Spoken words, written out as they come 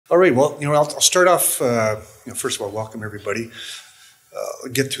All right. Well, I'll start off. First of all, welcome everybody.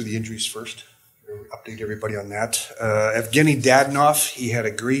 Get through the injuries first. Update everybody on that. Evgeny Dadonov, he had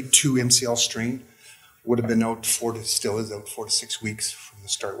a grade 2 MCL strain. Would have been out still is out 4 to 6 weeks from the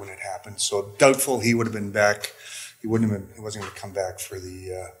start when it happened. So doubtful he would have been back. He wasn't going to come back for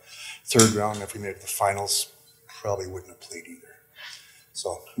the third round. If we made it to the finals, probably wouldn't have played either.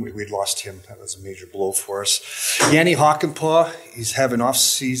 So we'd lost him. That was a major blow for us. Yanni Hakanpää, he's having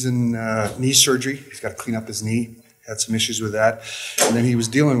off-season knee surgery. He's got to clean up his knee. Had some issues with that. And then he was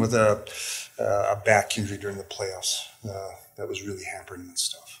dealing with a back injury during the playoffs. That was really hampering and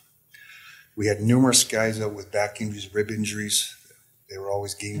stuff. We had numerous guys out with back injuries, rib injuries. They were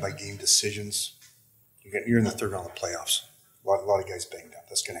always game-by-game decisions. You're in the third round of the playoffs. A lot of guys banged up.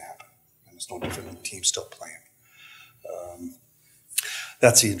 That's going to happen. And it's no different than the team still playing.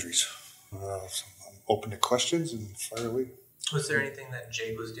 That's the injuries. So I'm open to questions and fire away. Was there anything that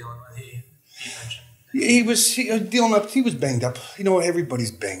Jake was dealing with? He mentioned. He was dealing up. He was banged up. Everybody's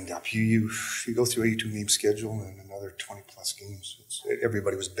banged up. You go through a 82-game schedule and another 20-plus games.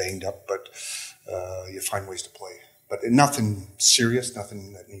 Everybody was banged up, but you find ways to play. But nothing serious,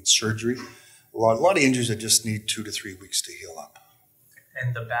 nothing that needs surgery. A lot of injuries that just need 2 to 3 weeks to heal up.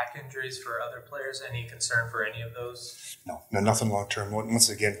 And the back injuries for other players, any concern for any of those? No, nothing long-term. Once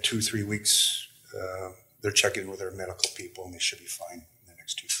again, 2-3 weeks, they're checking with their medical people, and they should be fine in the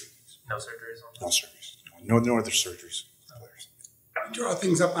next 2-3 weeks. No surgeries on that? No surgeries. No other surgeries. You draw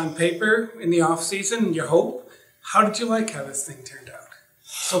things up on paper in the off-season, your hope. How did you like how this thing turned out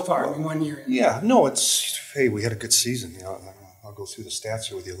so far in 1 year in? Yeah, no, we had a good season. I'll go through the stats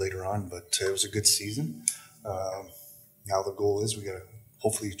here with you later on, but it was a good season. Now the goal is we got to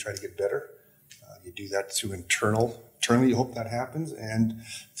hopefully try to get better. You do that through internally, you hope that happens, and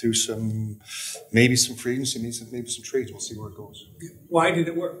through maybe some free agency, maybe some trades. We'll see where it goes. Why did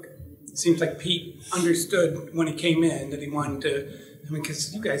it work? It seems like Pete understood when he came in that he wanted to,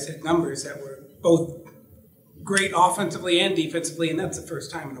 because you guys had numbers that were both great offensively and defensively, and that's the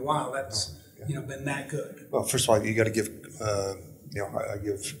first time in a while that's been that good. Well, first of all, you got to give I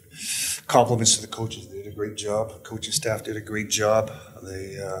give compliments to the coaches. They did a great job. Coaching staff did a great job.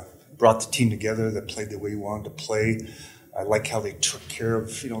 They brought the team together. They played the way we wanted to play. I like how they took care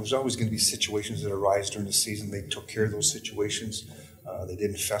of, there's always going to be situations that arise during the season. They took care of those situations. They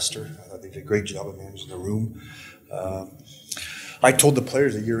didn't fester. They did a great job of managing the room. I told the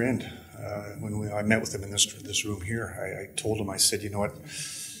players at year end, when I met with them in this room here, I told them, I said, you know what,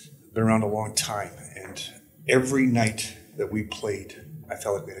 been around a long time, and every night that we played, I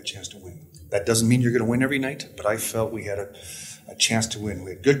felt like we had a chance to win. That doesn't mean you're going to win every night, but I felt we had a chance to win.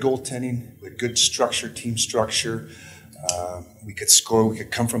 We had good goaltending, we had good structure, team structure. We could score, we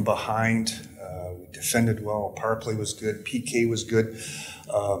could come from behind. We defended well, power play was good, PK was good.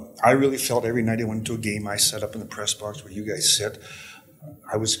 I really felt every night I went into a game, I sat up in the press box where you guys sit.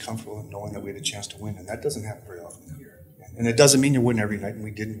 I was comfortable in knowing that we had a chance to win, and that doesn't happen very often here. And it doesn't mean you win every night, and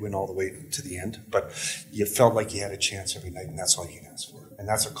we didn't win all the way to the end, but you felt like you had a chance every night, and that's all you can ask for. And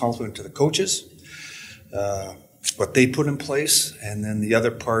that's a compliment to the coaches, what they put in place, and then the other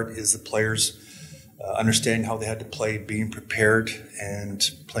part is the players understanding how they had to play, being prepared,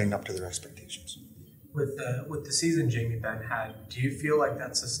 and playing up to their expectations. With the season Jamie Benn had, do you feel like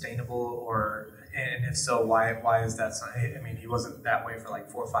that's sustainable, and if so, why is that? He wasn't that way for like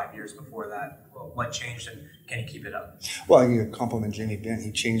 4 or 5 years before that. Well, what changed, and can he keep it up? Well, I compliment Jamie Benn.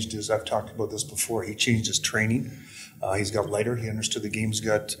 He changed I've talked about this before, he changed his training. He's got lighter. He understood the game's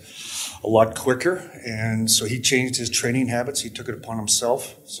got a lot quicker, and so he changed his training habits. He took it upon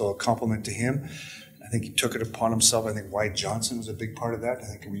himself, so a compliment to him. I think he took it upon himself. I think Wyatt Johnson was a big part of that. I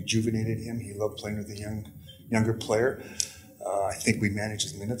think it rejuvenated him. He loved playing with a younger player. I think we managed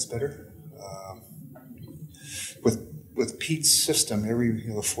his minutes better. With Pete's system,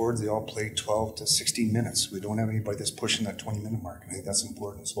 the forwards, they all play 12 to 16 minutes. We don't have anybody that's pushing that 20-minute mark. I think that's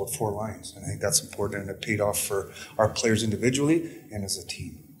important. It's about 4 lines, and I think that's important, and it paid off for our players individually and as a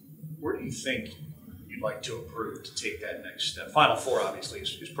team. Where do you think you'd like to improve to take that next step? Final Four, obviously,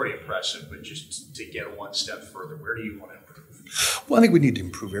 is pretty impressive, but just to get one step further, where do you want to improve? Well, I think we need to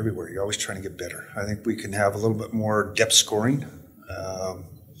improve everywhere. You're always trying to get better. I think we can have a little bit more depth scoring.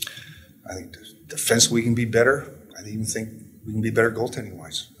 I think defense we can be better. I even think we can be better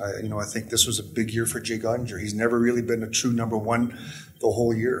goaltending-wise. I think this was a big year for Jay Gottinger. He's never really been a true number one the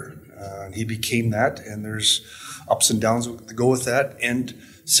whole year. And he became that, and there's ups and downs to go with that. And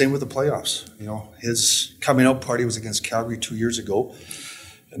same with the playoffs. His coming out party was against Calgary 2 years ago,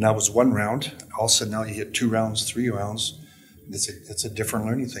 and that was 1 round. All of a sudden now you hit 2 rounds, 3 rounds. It's a different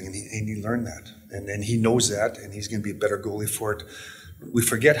learning thing, and he learned that. And he knows that, and he's going to be a better goalie for it we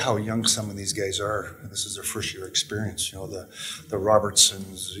forget how young some of these guys are. This is their first year experience. You know, the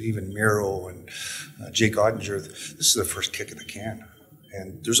Robertsons, even Miro and Jake Ottinger. This is their first kick of the can,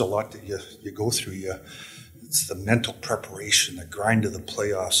 and there's a lot that you go through. It's the mental preparation, the grind of the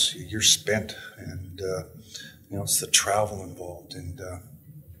playoffs. You're spent, and you know, it's the travel involved, and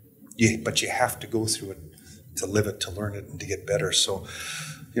but you have to go through it to live it, to learn it, and to get better. So,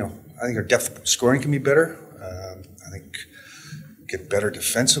 you know, I think our depth scoring can be better. I think get better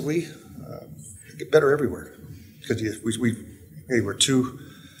defensively, get better everywhere. Because we're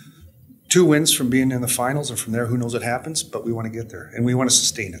two wins from being in the finals, and from there, who knows what happens. But we want to get there, and we want to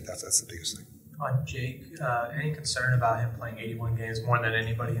sustain it. That's the biggest thing. On Jake, any concern about him playing 81 games more than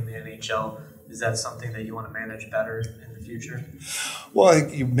anybody in the NHL? Is that something that you want to manage better in the future? Well, I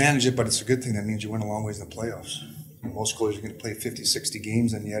think you manage it, but it's a good thing. That means you win a long ways in the playoffs. Most goalies are going to play 50, 60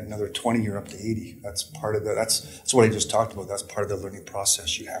 games, and you add another 20, you're up to 80. That's part of that's what I just talked about. That's part of the learning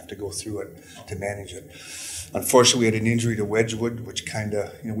process. You have to go through it to manage it. Unfortunately, we had an injury to Wedgwood, which kind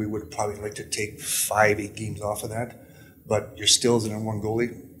of, you know, we would probably like to take 5-8 games off of that. But you're still as the number one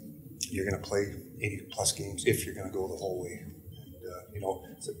goalie. You're going to play 80-plus games if you're going to go the whole way. And, you know,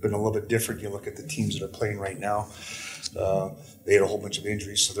 it's been a little bit different. You look at the teams that are playing right now. They had a whole bunch of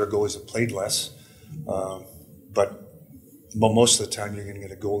injuries, so their goalies have played less. But most of the time, you're going to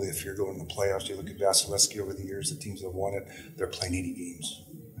get a goalie if you're going to the playoffs. You look at Vasilevsky over the years, the teams that have won it, they're playing 80 games.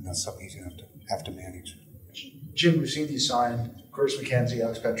 And that's something he's going to have to manage. Jim, we've seen you sign Chris McKenzie,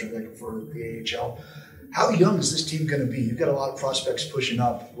 Alex Petrovic for the AHL. How young is this team going to be? You've got a lot of prospects pushing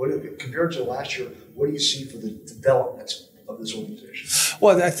up. Compared to last year, what do you see for the development of this organization?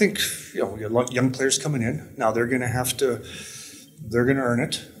 Well, I think, you know, we got young players coming in. Now they're going to earn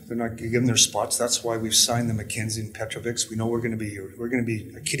it. They're not giving their spots. That's why we've signed the McKenzie and Petrovics. We know we're going to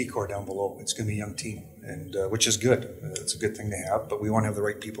be a kiddie core down below. It's going to be a young team, and which is good. It's a good thing to have. But we want to have the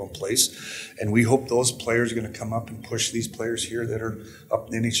right people in place, and we hope those players are going to come up and push these players here that are up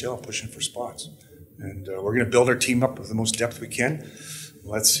in the NHL pushing for spots. And we're going to build our team up with the most depth we can.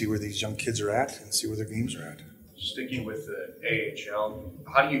 Let's see where these young kids are at and see where their games are at. Sticking with the AHL,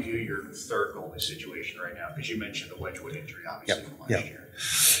 how do you view your third goalie situation right now? Because you mentioned the Wedgwood injury, obviously, from last year.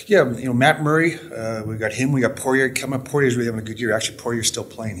 Yeah, you know, Matt Murray, we got him. We got Poirier coming up. Poirier's really having a good year. Actually, Poirier's still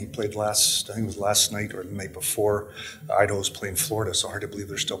playing. He played I think it was last night or the night before. Idaho's playing Florida, so hard to believe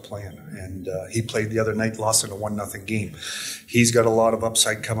they're still playing. And he played the other night, lost in a 1-0 game. He's got a lot of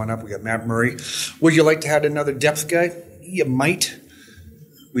upside coming up. We got Matt Murray. Would you like to have another depth guy? You might.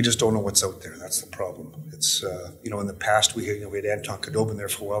 We just don't know what's out there. That's the problem. It's, you know, in the past we had Anton Khudobin there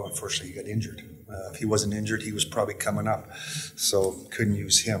for a while. Unfortunately, he got injured. If he wasn't injured, he was probably coming up. So couldn't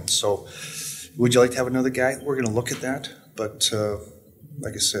use him. So would you like to have another guy? We're going to look at that. But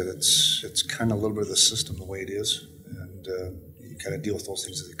like I said, it's kind of a little bit of the system the way it is. And you kind of deal with those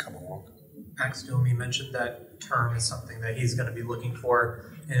things as they come along. Max Domi mentioned that term is something that he's going to be looking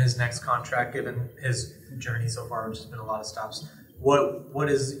for in his next contract, given his journey so far, which has been a lot of stops. What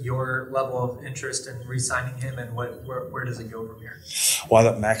is your level of interest in re-signing him, and where does it go from here? Well, I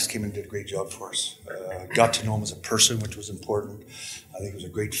thought Max came and did a great job for us. Got to know him as a person, which was important. I think he was a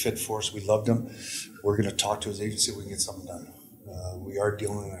great fit for us. We loved him. We're going to talk to his agent, see if we can get something done. We are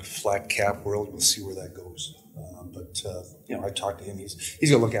dealing in a flat cap world. We'll see where that goes. But you know, I talked to him.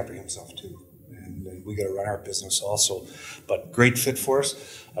 He's going to look after himself too, and we got to run our business also. But great fit for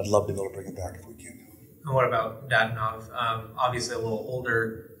us. I'd love to be able to bring him back if we can. And what about Dadonov? Obviously a little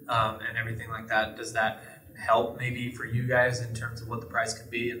older and everything like that. Does that help maybe for you guys in terms of what the price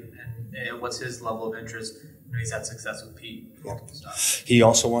could be and what's his level of interest? You know, he's had success with Pete. Yeah. He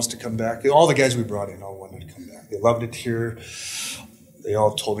also wants to come back. All the guys we brought in all wanted to come back. They loved it here. They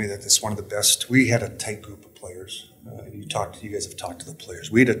all told me that it's one of the best. We had a tight group of players. You guys have talked to the players.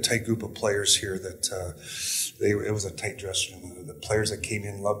 We had a tight group of players here that it was a tight dressing room. The players that came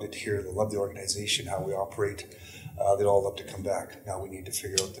in loved it here. They loved the organization, how we operate. They'd all love to come back. Now we need to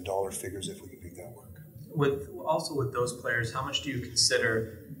figure out the dollar figures if we can make that work. With those players, how much do you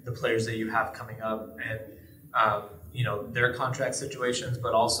consider the players that you have coming up and you know, their contract situations,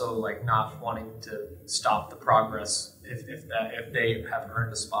 but also like not wanting to stop the progress if they have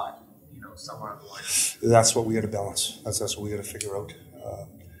earned a spot, you know, somewhere on the line? That's what we got to balance. That's what we got to figure out.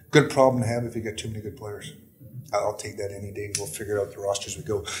 Good problem to have if you got too many good players. I'll take that any day. We'll figure out the rosters as we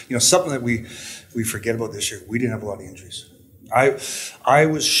go. You know, something that we forget about this year, we didn't have a lot of injuries. I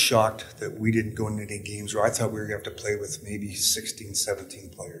was shocked that we didn't go into any games where I thought we were going to have to play with maybe 16, 17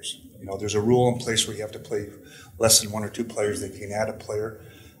 players. You know, there's a rule in place where you have to play less than 1 or 2 players. They can add a player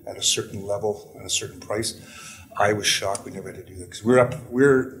at a certain level and a certain price. I was shocked we never had to do that because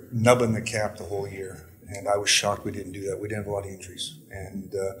we're nubbing the cap the whole year. And I was shocked we didn't do that. We didn't have a lot of injuries.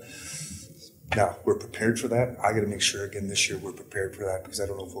 And now we're prepared for that. I got to make sure again this year we're prepared for that, because I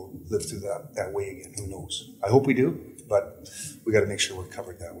don't know if we'll live through that way again. Who knows? I hope we do, but we got to make sure we're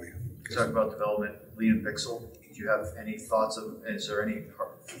covered that way. Talk about development, Liam Bixel. Do you have any thoughts is there any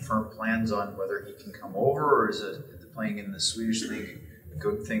firm plans on whether he can come over, or is it playing in the Swedish league a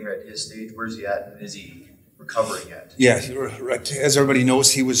good thing at his stage? Where's he at, and is he recovering yet? Yeah, right. As everybody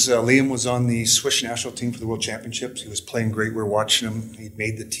knows, Liam was on the Swiss national team for the World Championships. He was playing great. We were watching him. He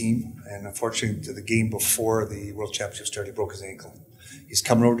made the team, and unfortunately, to the game before the World Championship started, he broke his ankle. He's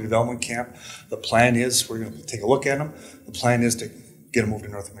coming over to development camp. The plan is we're going to take a look at him. The plan is to get him over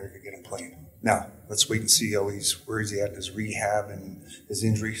to North America, get him playing. Now, let's wait and see where he's at in his rehab and his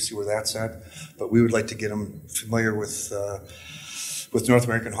injury, see where that's at. But we would like to get him familiar with North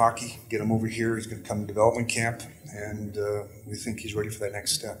American hockey, get him over here. He's going to come to development camp, and we think he's ready for that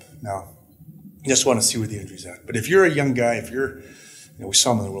next step. Now, just want to see where the injury's at. But if you're a young guy, we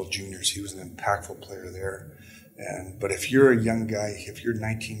saw him in the World Juniors. He was an impactful player there. But if you're a young guy, if you're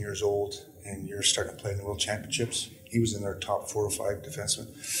 19 years old and you're starting to play in the World Championships, he was in their top 4 or 5 defensemen.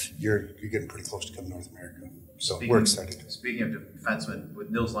 You're getting pretty close to coming to North America. So we're excited. Speaking of defensemen, with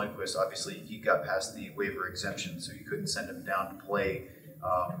Nils Lundqvist, obviously he got past the waiver exemption, so you couldn't send him down to play.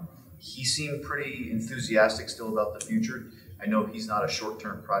 He seemed pretty enthusiastic still about the future. I know he's not a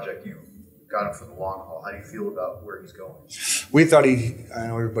short-term project. You got him for the long haul. How do you feel about where he's going? We thought I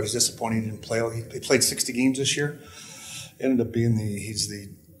know everybody's disappointed he didn't play. He played 60 games this year. Ended up being he's the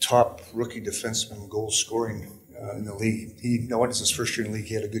top rookie defenseman goal scoring in the league. It's his first year in the league.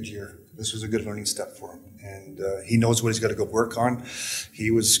 He had a good year. This was a good learning step for him. And he knows what he's got to go work on.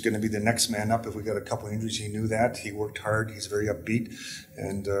 He was going to be the next man up if we got a couple of injuries. He knew that. He worked hard. He's very upbeat.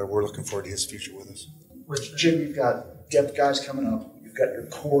 And we're looking forward to his future with us. Jim, you've got depth guys coming up. You've got your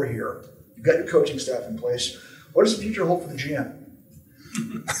core here. You've got your coaching staff in place. What does the future hold for the GM?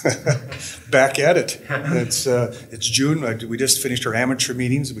 Back at it. It's June. We just finished our amateur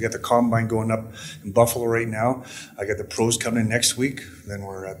meetings. We got the combine going up in Buffalo right now. I got the pros coming in next week. Then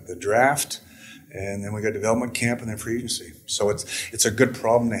we're at the draft, and then we got development camp and then free agency. So it's a good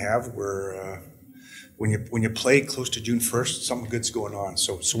problem to have. Where when you play close to June 1st, something good's going on.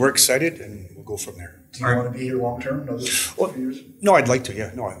 So we're excited, and we'll go from there. Do you want to be here long term? Another few years? No, I'd like to.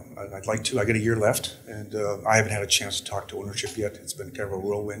 Yeah, no, I'd like to. I got a year left, and I haven't had a chance to talk to ownership yet. It's been kind of a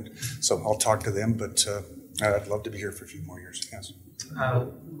whirlwind, so I'll talk to them. But I'd love to be here for a few more years. Yes.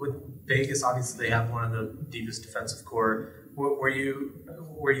 With Vegas, obviously they have one of the deepest defensive core. Were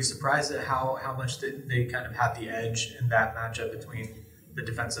you surprised at how much they kind of had the edge in that matchup between the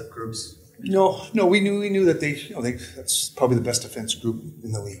defensive groups? No, we knew that that's probably the best defense group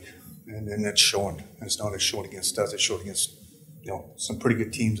in the league. And that's showing. And it's not showing against us. It's showing against some pretty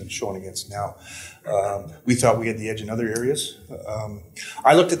good teams and showing against now. We thought we had the edge in other areas.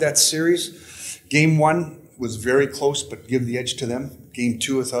 I looked at that series. Game 1 was very close, but give the edge to them. Game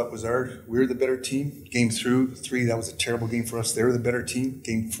 2, I thought we were the better team. Game 3, that was a terrible game for us. They were the better team.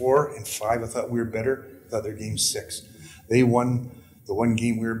 Game 4 and 5, I thought we were better. I thought they were Game 6. They won the one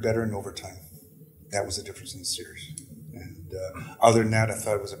game we were better in overtime. That was the difference in the series. And other than that, I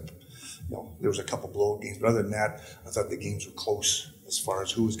thought it was there was a couple blowout games, but other than that, I thought the games were close as far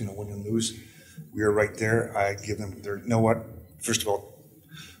as who was going to win and lose. We were right there. I give them you know what? First of all,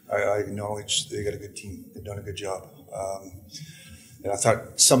 I acknowledge they got a good team. They've done a good job. And I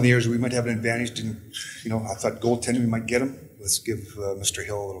thought some of the years we might have an advantage. I thought goaltending we might get him. Let's give Mr.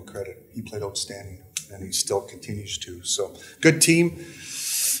 Hill a little credit. He played outstanding, and he still continues to. So good team.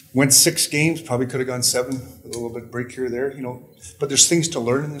 Went 6 games, probably could have gone 7, a little bit break here or there, But there's things to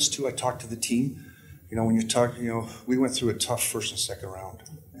learn in this too. I talked to the team. When you talk, we went through a tough first and second round,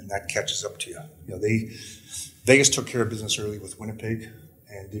 and that catches up to you. Vegas took care of business early with Winnipeg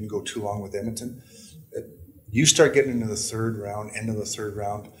and didn't go too long with Edmonton. You start getting into the third round, end of the third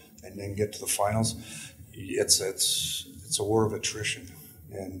round, and then get to the finals. It's a war of attrition,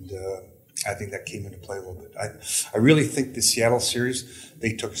 and I think that came into play a little bit. I really think the Seattle series,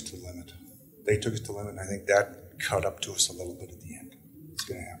 they took us to the limit. And I think that caught up to us a little bit at the end. It's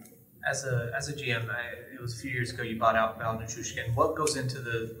going to happen. As a GM, it was a few years ago you bought out Val Nichushkin. What goes into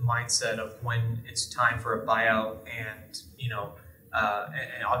the mindset of when it's time for a buyout, and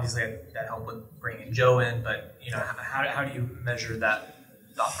and obviously that helped with bringing Joe in, but how do you measure that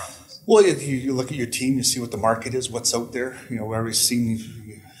thought process? Well, you look at your team, you see what the market is, what's out there. We've already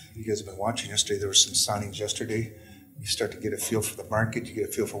seen. You guys have been watching yesterday. There were some signings yesterday. You start to get a feel for the market. You get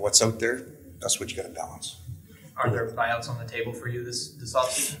a feel for what's out there. That's what you got to balance. Are there buyouts on the table for you this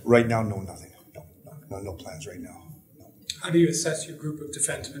offseason? Right now, no, nothing. No plans right now. No. How do you assess your group of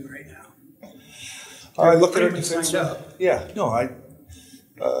defensemen right now? I look at Pretty our much defense. signed up. Yeah, no, I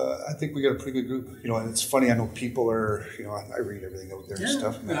think we got a pretty good group. You know, and it's funny. I know people are. You know, I read everything out there and Yeah,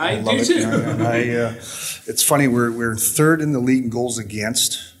 stuff. And I love do it. too. And it's funny. We're third in the league in goals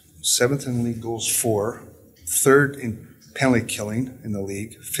against, seventh in the league goals for, third in penalty killing in the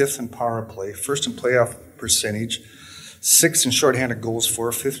league, fifth in power play, first in playoff percentage, sixth in shorthanded goals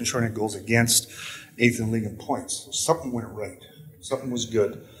for, fifth in shorthanded goals against, eighth in the league in points. So something went right. Something was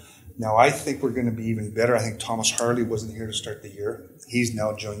good. Now, I think we're going to be even better. I think Thomas Harley wasn't here to start the year. He's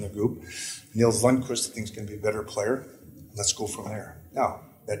now joined the group. Nill Lundqvist, I think, is going to be a better player. Let's go from there. Now,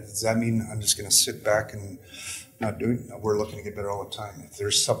 does that mean I'm just going to sit back and not do it? No, we're looking to get better all the time. If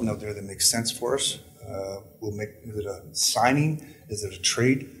there's something out there that makes sense for us, we'll make, is it a signing? Is it a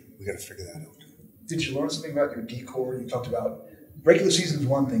trade? We got to figure that out. Did you learn something about your decor? You talked about regular season is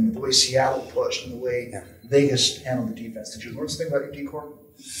one thing, but the way Seattle pushed and the way Vegas handled the defense. Did you learn something about your decor?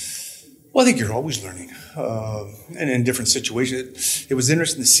 Well, I think you're always learning, and in different situations. It was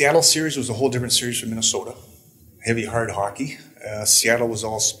interesting. The Seattle series was a whole different series from Minnesota. Heavy, hard hockey. Seattle was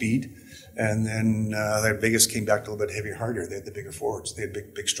all speed, and then Vegas came back to a little bit heavy, harder. They had the bigger forwards. They had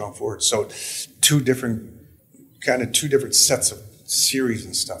big, strong forwards. So two different sets of series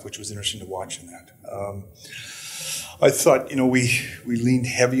and stuff, which was interesting to watch in that. I thought, we leaned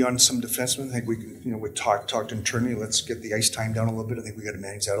heavy on some defensemen. I think we talked internally. Let's get the ice time down a little bit. I think we got to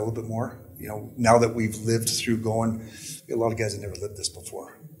manage that a little bit more. Now that we've lived through going, a lot of guys have never lived this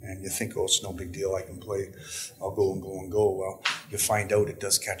before, and you think, oh, it's no big deal. I can play. I'll go and go and go. Well, you find out it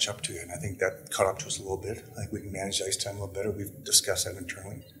does catch up to you, and I think that caught up to us a little bit. I think we can manage the ice time a little better. We've discussed that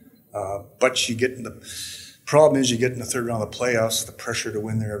internally, but you get in the problem is you get in the third round of the playoffs, the pressure to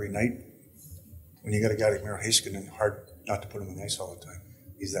win there every night. When you got a guy like Miro Heiskanen, hard not to put him on the ice all the time.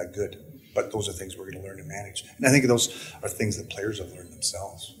 He's that good. But those are things we're going to learn to manage. And I think those are things that players have learned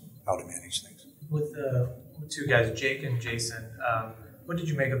themselves, how to manage things. With two guys, Jake and Jason, what did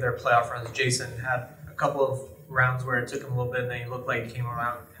you make of their playoff runs? Jason had a couple of rounds where it took him a little bit, and then he looked like he came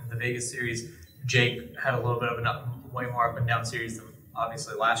around in the Vegas series. Jake had a little bit of a way more up and down series than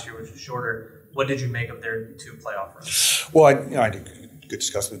obviously last year, which was shorter. What did you make of their two playoff runs? Well, I did good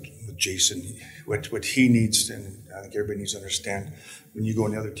discussion with Jason. What he needs, and I think everybody needs to understand, when you go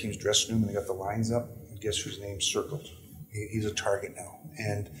in the other team's dressing room and they got the lines up, guess whose name's circled? He's a target now.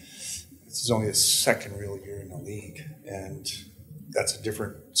 And this is only his second real year in the league. And that's a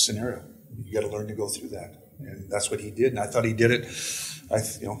different scenario. You got to learn to go through that. And that's what he did. And I thought he did it.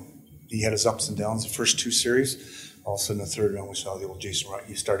 He had his ups and downs the first two series. All of a sudden, the third round, we saw the old Jason Wright.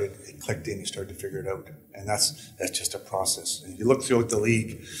 He clicked in, he started to figure it out. And that's just a process. And if you look throughout the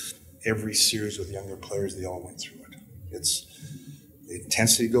league, every series with younger players, they all went through it. The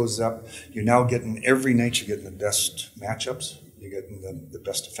intensity goes up. You're now getting, every night you're getting the best matchups. You're getting the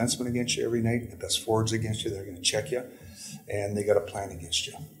best defensemen against you every night, the best forwards against you. They're going to check you. And they got a plan against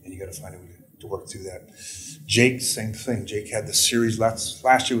you. And you got to find a way to work through that. Jake, same thing. Jake had the series,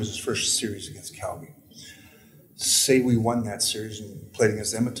 last year was his first series against Calgary. Say we won that series and played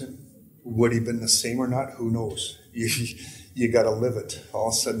against Edmonton, would he have been the same or not? Who knows? You got to live it. All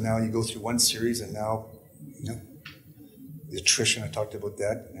of a sudden now you go through one series and now, the attrition, I talked about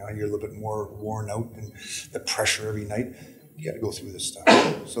that. Now you're a little bit more worn out and the pressure every night. You got to go through this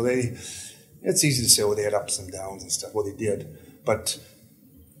stuff. So it's easy to say, they had ups and downs and stuff. Well, they did, but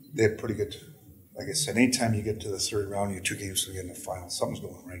they had pretty good. Like I said, anytime you get to the third round, you're 2 games to get in the final. Something's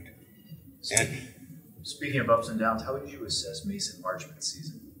going right. And speaking of ups and downs, how would you assess Mason Marchman's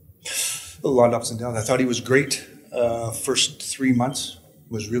season? A lot of ups and downs. I thought he was great. First 3 months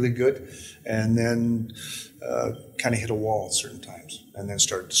was really good, and then kind of hit a wall at certain times, and then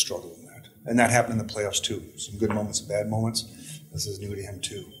started to struggle in that. And that happened in the playoffs too. Some good moments, bad moments. This is new to him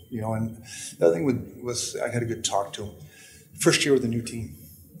too. And the other thing was I had a good talk to him. First year with a new team,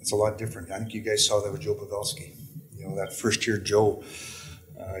 it's a lot different. I think you guys saw that with Joe Pavelski. That first year, Joe.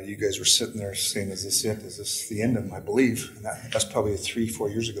 You guys were sitting there saying, is this it? Is this the end of him? I believe. And that's probably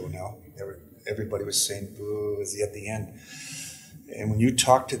 3-4 years ago now. Everybody was saying, boo, is he at the end? And when you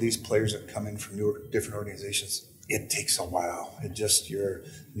talk to these players that come in from different organizations, it takes a while. Your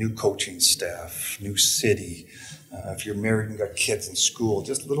new coaching staff, new city, if you're married and got kids in school,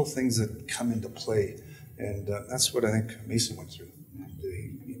 just little things that come into play. And that's what I think Mason went through.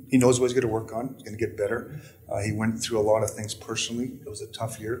 He knows what he's going to work on. He's going to get better. He went through a lot of things personally. It was a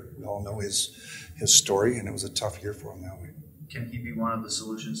tough year. We all know his story, and it was a tough year for him that way. Can he be one of the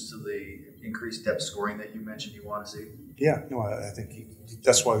solutions to the increased depth scoring that you mentioned you want to see? Yeah, no, I think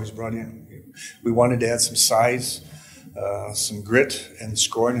that's why he was brought in. We wanted to add some size, some grit, and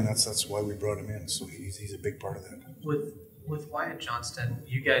scoring, and that's why we brought him in. So he's a big part of that. With Wyatt Johnston,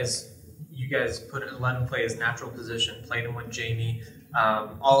 you guys you guys let him play his natural position, played him with Jamie,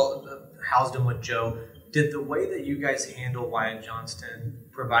 housed him with Joe. Did the way that you guys handle Wyatt Johnston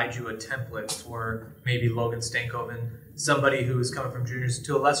provide you a template for maybe Logan Stankoven, somebody who is coming from juniors,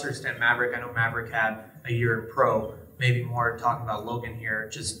 to a lesser extent Maverick? I know Maverick had a year in pro, maybe more talking about Logan here.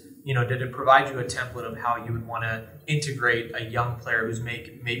 Just, did it provide you a template of how you would want to integrate a young player who's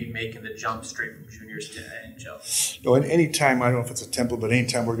maybe making the jump straight from juniors to NHL? No, and any time, I don't know if it's a template, but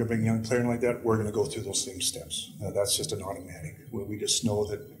anytime we're going to bring a young player in like that, we're going to go through those same steps. That's just an automatic. We just know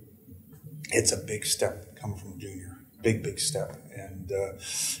that it's a big step coming from junior. Big step. And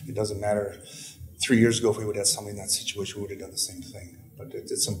it doesn't matter. 3 years ago, if we would have somebody in that situation, we would have done the same thing. But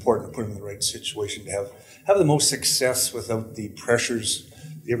it's important to put them in the right situation to have the most success without the pressures,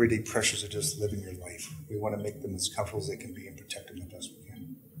 the everyday pressures of just living your life. We want to make them as comfortable as they can be and protect them the best we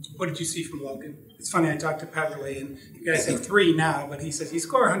can. What did you see from Logan? It's funny, I talked to Peverley, and you guys have 3 now, but he says he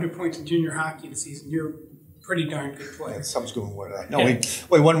scored 100 points in junior hockey this season. You're pretty darn good player. Yeah, something's going well. No, he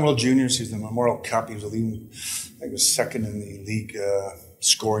won World Juniors. He's in the Memorial Cup. He was leading, I think he was second in the league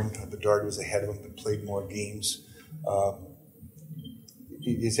scoring. Bedard was ahead of him, but played more games.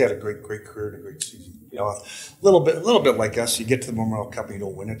 He's had a great career and a great season. A little bit like us. You get to the Memorial Cup and you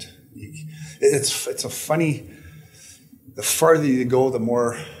don't win it. It's a funny. The farther you go, the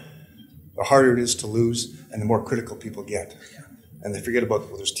harder it is to lose, and the more critical people get. Yeah. And they forget about,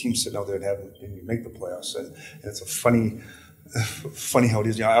 there's teams sitting out there that didn't make the playoffs. And it's a funny how it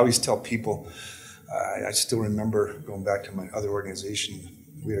is. I always tell people, I still remember going back to my other organization,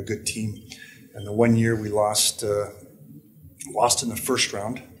 we had a good team. And the one year we lost in the first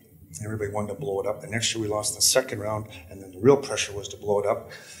round. Everybody wanted to blow it up. The next year we lost in the second round, and then the real pressure was to blow it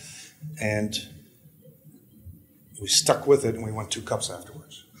up. And we stuck with it, and we won 2 cups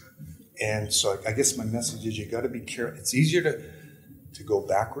afterwards. And so I guess my message is you got to be careful. It's easier to go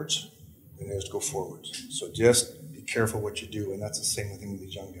backwards than it is to go forwards. So just be careful what you do, and that's the same thing with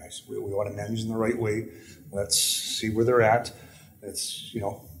these young guys. We want to manage them the right way. Let's see where they're at. It's,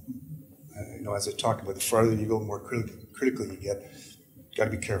 as I talked about, the farther you go, the more critical you get. Got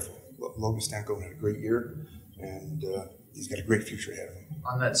to be careful. Logan Stankoven had a great year, and he's got a great future ahead of him.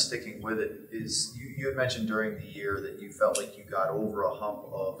 On that, sticking with it, is you had mentioned during the year that you felt like you got over a hump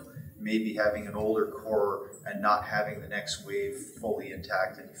of maybe having an older core and not having the next wave fully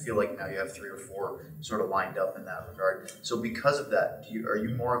intact, and you feel like now you have 3 or 4 sort of lined up in that regard. So because of that, are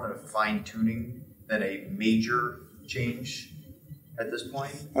you more of a fine-tuning than a major change at this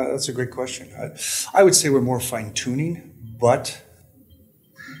point? That's a great question. I would say we're more fine-tuning, but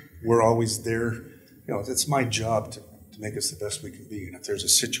we're always there. It's my job to make us the best we can be. And if there's a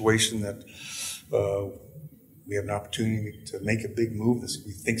situation that we have an opportunity to make a big move that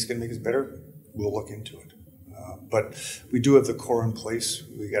we think is going to make us better, we'll look into it. But we do have the core in place.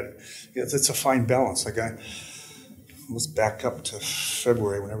 It's a fine balance. Let's back up to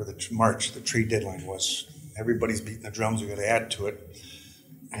February, March, the trade deadline was. Everybody's beating the drums. We got to add to it,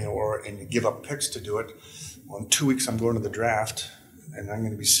 and you give up picks to do it. Well, in 2 weeks, I'm going to the draft, and I'm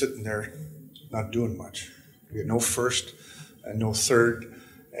going to be sitting there not doing much. We get no first and no third,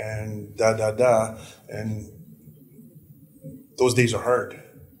 and and those days are hard,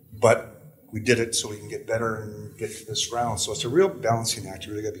 but we did it so we can get better and get to this round. So it's a real balancing act.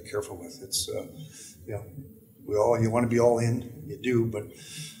 You really got to be careful with. It's you want to be all in, you do, but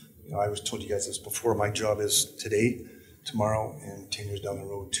I was told you guys this before. My job is today, tomorrow, and 10 years down the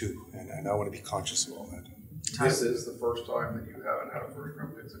road too, and I want to be conscious of all that. This is the first time that you haven't had a first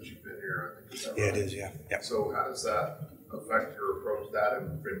round pick since you've been here, I think. Is that Yeah, right? it is, yeah. So how does that affect your approach to that?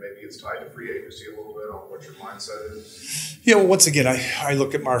 And maybe it's tied to free agency a little bit on what your mindset is? Yeah, well, once again, I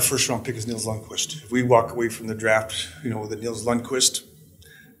look at our first round pick as Nils Lundqvist. If we walk away from the draft, with Nils Lundqvist,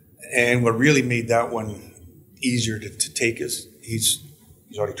 and what really made that one easier to take is he's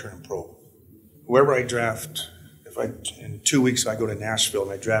already turning pro. Whoever I draft, in 2 weeks I go to Nashville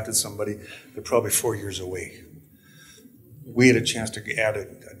and I drafted somebody, they're probably 4 years away. We had a chance to add a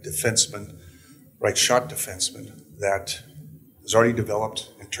defenseman, right shot defenseman, that was already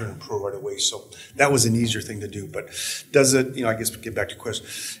developed and turned pro right away. So that was an easier thing to do. But does it, I guess we get back to your question,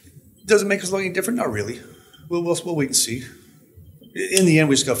 does it make us look any different? Not really. We'll wait and see. In the end,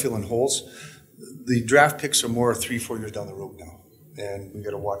 we just got to fill in holes. The draft picks are more 3-4 years down the road now. And we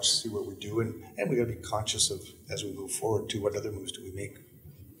got to see what we do. And we got to be conscious of, as we move forward, to what other moves do we make.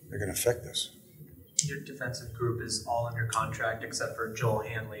 They're going to affect us. Your defensive group is all under contract except for Joel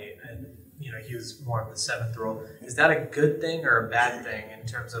Hanley, and he was more of the 7th role. Is that a good thing or a bad thing in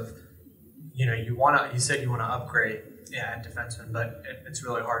terms of you said you want to upgrade defenseman, but it's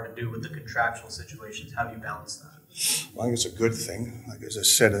really hard to do with the contractual situations. How do you balance that? Well, I think it's a good thing. Like as I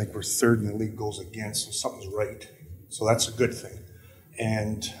said, I think we're third in the league goals against, so something's right. So that's a good thing.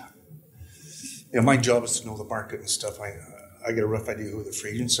 And my job is to know the market and stuff. I get a rough idea who the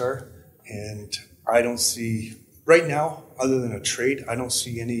free agents are, and I don't see right now, other than a trade, I don't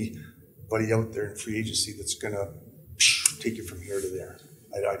see anybody out there in free agency that's going to take you from here to there.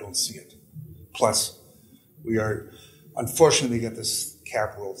 I don't see it. Plus, we are unfortunately got this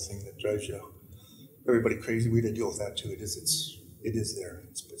cap world thing that drives everybody crazy. We had to deal with that too. It is there.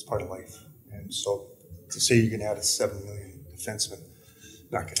 It's part of life. And so to say you're going to add a $7 million defenseman,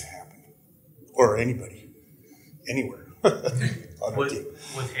 not going to happen. Or anybody, anywhere on our team.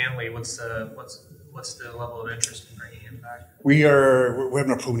 With Hanley, what's the level of interest in bringing him back? We're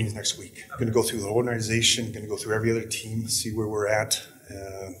having our pro meetings next week. Going to go through the whole organization. Going to go through every other team, see where we're at,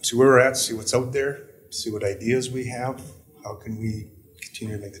 see what's out there, see what ideas we have. How can we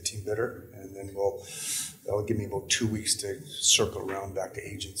continue to make the team better? And then that'll give me about 2 weeks to circle around back to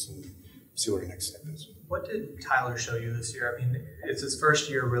agents and see what our next step is. What did Tyler show you this year? I mean, it's his first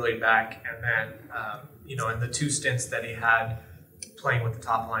year really back, and then in the 2 stints that he had playing with the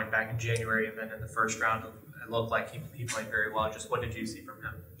top line back in January, and then in the first round, it looked like he played very well. Just what did you see from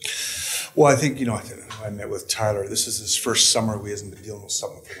him? Well, I think, I met with Tyler. This is his first summer. He hasn't been dealing with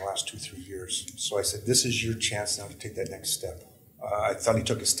something for the last 2-3 years. So I said, this is your chance now to take that next step. I thought he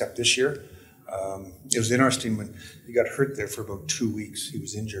took a step this year. It was interesting when he got hurt there for about 2 weeks. He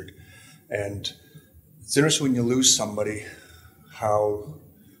was injured. And it's interesting when you lose somebody, how,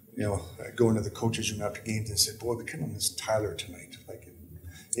 going to the coaches room after games and said, boy, we couldn't miss Tyler tonight. Like,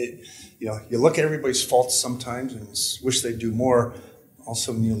 you look at everybody's faults sometimes and wish they'd do more.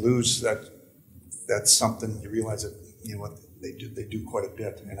 Also, when you lose, that's something you realize that, they do quite a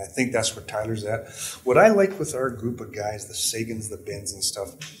bit. And I think that's where Tyler's at. What I like with our group of guys, the Sagans, the Bens and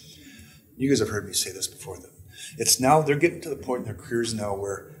stuff, you guys have heard me say this before, it's now, they're getting to the point in their careers now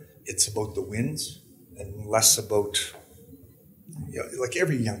where it's about the wins and less about, like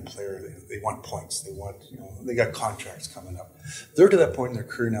every young player, they want points. They want, they got contracts coming up. They're to that point in their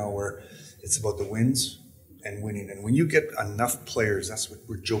career now where it's about the wins and winning. And when you get enough players, that's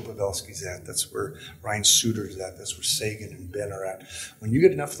where Joe Pavelski's at. That's where Ryan Suter's at. That's where Sagan and Ben are at. When you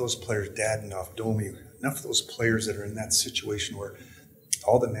get enough of those players, Dadenoff, Domi, enough of those players that are in that situation where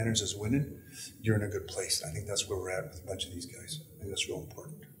all that matters is winning, you're in a good place. I think that's where we're at with a bunch of these guys. I think that's real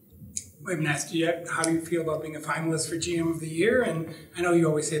important. We haven't asked you yet, how do you feel about being a finalist for GM of the Year? And I know you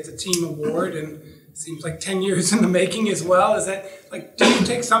always say it's a team award, and it seems like 10 years in the making as well. Is that, do you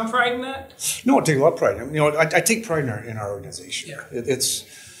take some pride in that? No, I take a lot of pride. I take pride in our organization. Yeah.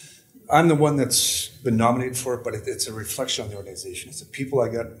 I'm the one that's been nominated for it, but it's a reflection on the organization. It's the people I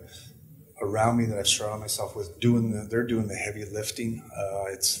got around me that I've surrounded myself with they're doing the heavy lifting.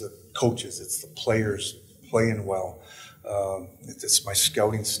 It's the coaches, it's the players playing well. It's my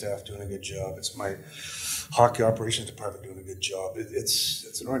scouting staff doing a good job. It's my hockey operations department doing a good job.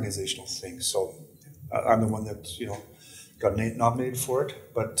 It's an organizational thing. So I'm the one that got nominated for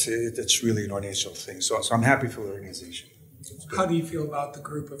it, but it's really an organizational thing. So I'm happy for the organization. How do you feel about the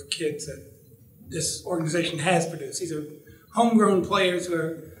group of kids that this organization has produced? These are homegrown players who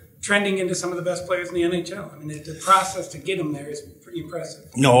are trending into some of the best players in the NHL. I mean, the process to get them there is pretty impressive.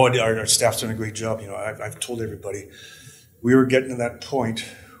 No, our staff's done a great job. I've told everybody we were getting to that point,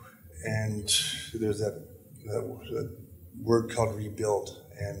 and there's that word called rebuild.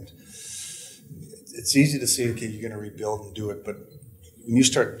 And it's easy to say, okay, you're going to rebuild and do it, but when you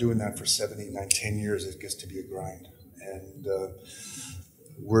start doing that for 7, 8, 9, 10 years, it gets to be a grind. And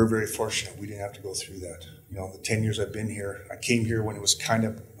we're very fortunate we didn't have to go through that. The 10 years I've been here, I came here when it was kind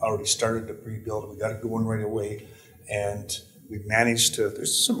of already started to rebuild. We got it going right away, and we've managed to.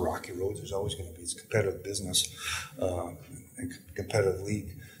 There's some rocky roads. There's always going to be. It's a competitive business and competitive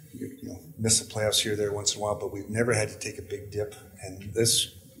league. Miss the playoffs here, there once in a while, but we've never had to take a big dip. And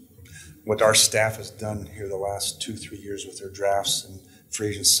what our staff has done here the last 2-3 years with their drafts and free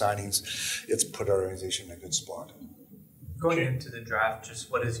agent signings, it's put our organization in a good spot. Going into the draft,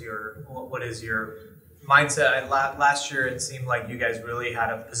 just what is your mindset? Last year, it seemed like you guys really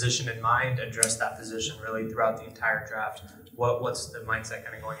had a position in mind, addressed that position really throughout the entire draft. What's the mindset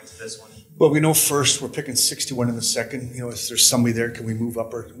kind of going into this one? Well, we know first we're picking 61 in the second. If there's somebody there, can we move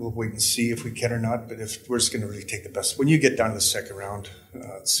up, or we'll wait and see if we can or not. But if we're just going to really take the best, when you get down to the second round,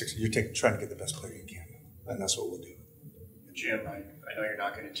 you're trying to get the best player you can, and that's what we'll do. Jim, I know you're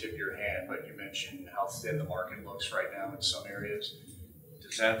not going to tip your hand, but you mentioned how thin the market looks right now in some areas.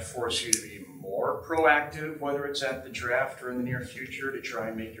 Does that force you to be more proactive, whether it's at the draft or in the near future, to try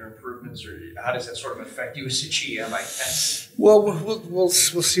and make your improvements, or how does that sort of affect you as a GM, I guess? Well, we'll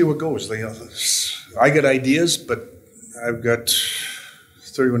see what goes. I got ideas, but I've got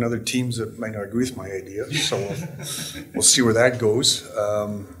 31 other teams that might not agree with my idea, so we'll see where that goes.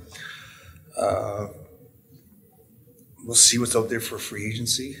 We'll see what's out there for free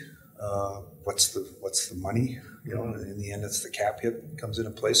agency. What's the money? You know, in the end, it's the cap hit comes into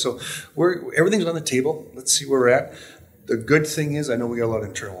play. So everything's on the table. Let's see where we're at. The good thing is, I know we got a lot of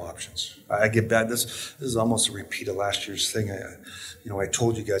internal options. I get bad. This is almost a repeat of last year's thing. I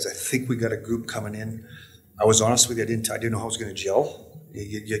told you guys, I think we got a group coming in. I was honest with you, I didn't know how it was going to gel.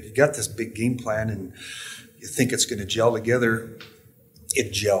 You got this big game plan, and you think it's going to gel together.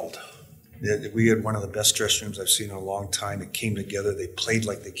 It gelled. We had one of the best dressing rooms I've seen in a long time. It came together. They played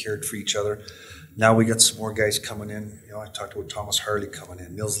like they cared for each other. Now we got some more guys coming in. I talked about Thomas Harley coming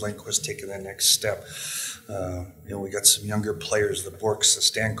in. Nils Lindquist taking that next step. We got some younger players, the Borks, the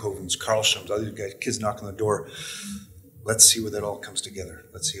Stankovens, Karlströms, other guys, kids knocking on the door. Let's see where that all comes together.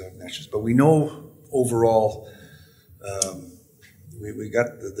 Let's see how it matches. But we know overall we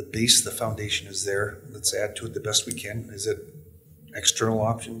got the base, the foundation is there. Let's add to it the best we can. Is it external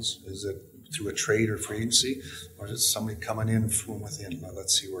options? Is it through a trade or free agency? Or is it somebody coming in from within?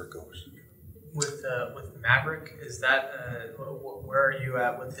 Let's see where it goes. With Maverick, is that where are you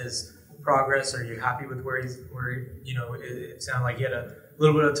at with his progress? Are you happy with where it sounded like he had a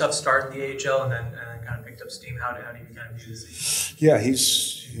little bit of a tough start in the AHL and then kind of picked up steam. How do you kind of view this? Yeah,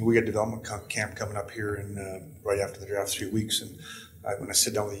 we got development camp coming up here in right after the draft, 3 weeks, and when I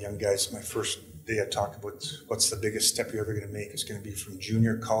sit down with the young guys, my first day I talk about what's the biggest step you're ever going to make. It's going to be from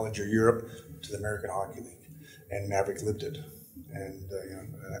junior college or Europe to the American Hockey League, and Maverick lived it. And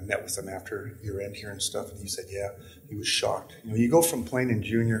I met with him after year end here and stuff, and he said, yeah, he was shocked. You go from playing in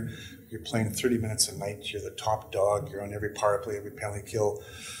junior, you're playing 30 minutes a night, you're the top dog, you're on every power play, every penalty kill,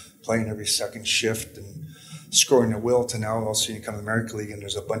 playing every second shift and scoring at will, to now all of a sudden you come to the American League and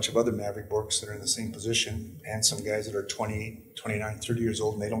there's a bunch of other Maverick Borks that are in the same position, and some guys that are 28, 29, 30 years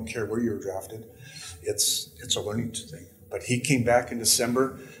old, and they don't care where you were drafted. It's a learning thing. But he came back in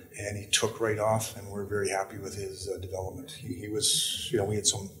December, and he took right off, and we're very happy with his development. He was, we had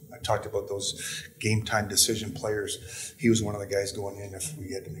I talked about those game time decision players. He was one of the guys going in if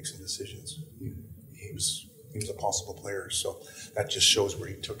we had to make some decisions. He was a possible player, so that just shows where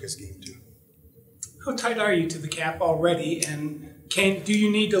he took his game to. How tight are you to the cap already, and do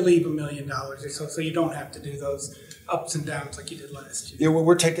you need to leave $1 million or so you don't have to do those ups and downs like you did last year? Yeah, well,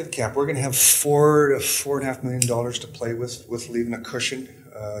 we're tight to the cap. We're going to have $4 to $4.5 million to play with leaving a cushion.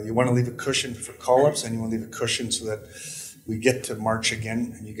 You want to leave a cushion for call-ups, and you want to leave a cushion so that we get to March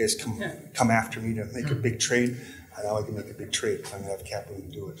again, and you guys come after me to make a big trade. I know I can make a big trade because I'm going to have cap room to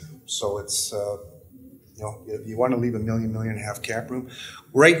do it. So it's, you want to leave $1 million, $1.5 million cap room.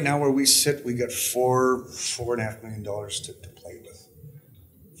 Right now where we sit, we got $4.5 million to play with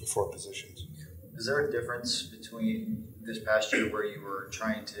for 4 positions. Is there a difference between this past year where you were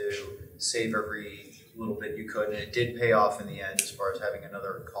trying to save every little bit you could, and it did pay off in the end as far as having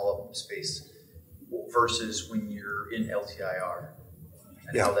another call-up space, versus when you're in LTIR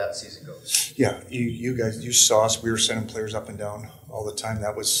and how that season goes? Yeah, you guys, you saw us. We were sending players up and down all the time.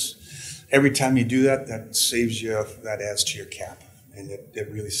 That was, every time you do that, that saves you, that adds to your cap. And it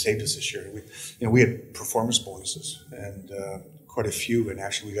really saved us this year. We had performance bonuses, and quite a few, and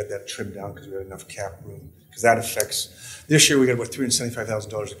actually we got that trimmed down because we had enough cap room. Because that affects, this year we got about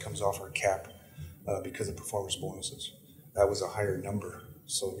 $375,000 that comes off our cap because of performance bonuses. That was a higher number.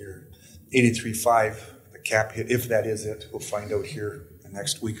 So you're 83.5, the cap hit, if that is it, we'll find out here in the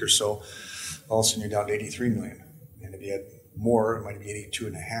next week or so. All of a sudden you're down to 83 million. And if you had more, it might be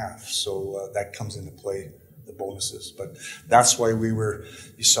 82.5. So that comes into play, the bonuses. But that's why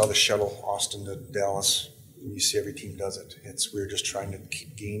you saw the shuttle, Austin to Dallas. You see every team does it. We're just trying to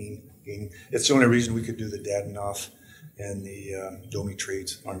keep gaining. It's the only reason we could do the Dadenoff and the Domi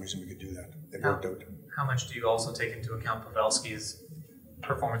trades. The only reason we could do that. It worked out. How much do you also take into account Pavelski's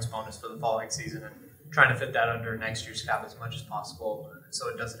performance bonus for the following season and trying to fit that under next year's cap as much as possible so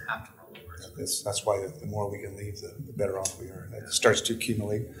it doesn't have to roll over? That's why the more we can leave, the better off we are. It starts to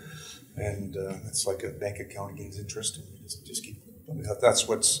accumulate, and it's like a bank account gains interest, and you just keep.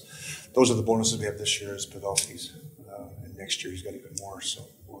 Those are the bonuses we have this year is Pavelski's, and next year he's got even more, so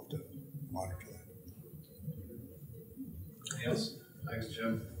we'll have to monitor that. Anything else? Thanks,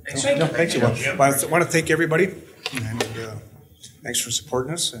 Jim. Thanks, Jim. I want to thank everybody, and thanks for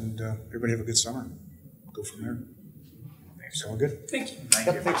supporting us, and everybody have a good summer. Go from there. Thanks. All good. Thank you.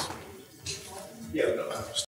 Thank you. Thanks. Yeah.